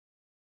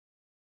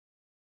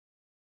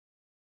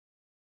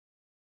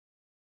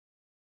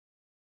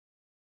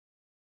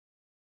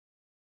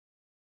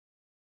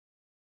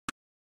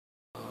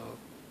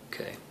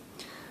Okay.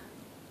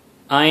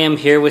 I am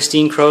here with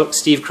Steve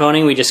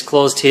Kroening. We just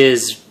closed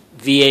his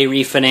VA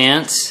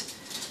refinance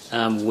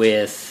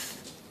with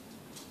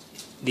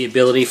the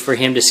ability for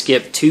him to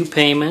skip 2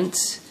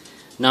 payments,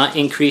 not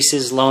increase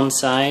his loan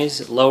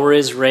size, lower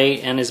his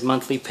rate and his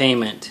monthly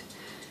payment.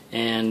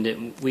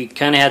 And we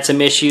kind of had some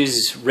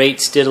issues.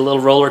 Rates did a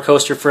little roller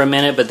coaster for a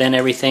minute, but then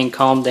everything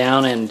calmed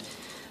down. And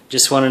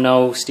just want to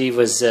know, Steve,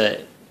 was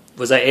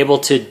I able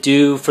to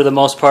do, for the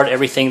most part,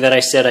 everything that I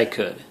said I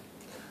could?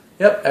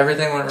 Yep,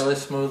 everything went really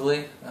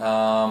smoothly. We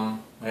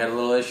had a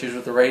little issues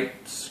with the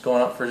rates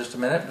going up for just a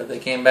minute, but they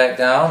came back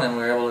down and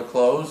we were able to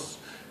close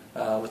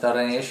without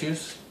any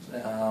issues.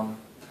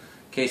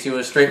 Casey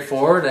was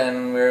straightforward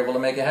and we were able to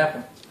make it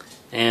happen.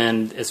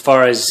 And as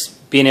far as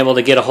being able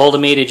to get a hold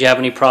of me, did you have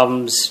any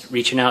problems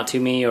reaching out to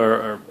me,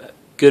 or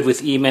good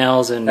with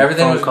emails and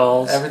phone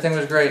calls? Everything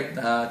was great.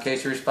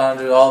 Casey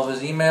responded to all of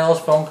his emails,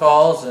 phone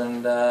calls,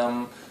 and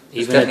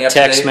even a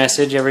text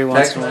message every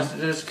once in a while? Text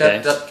messages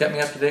kept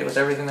me up to date with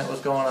everything that was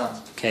going on.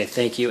 Okay,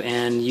 thank you.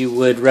 And you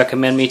would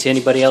recommend me to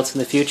anybody else in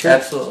the future?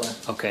 Absolutely.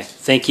 Okay,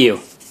 thank you.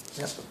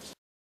 Yep.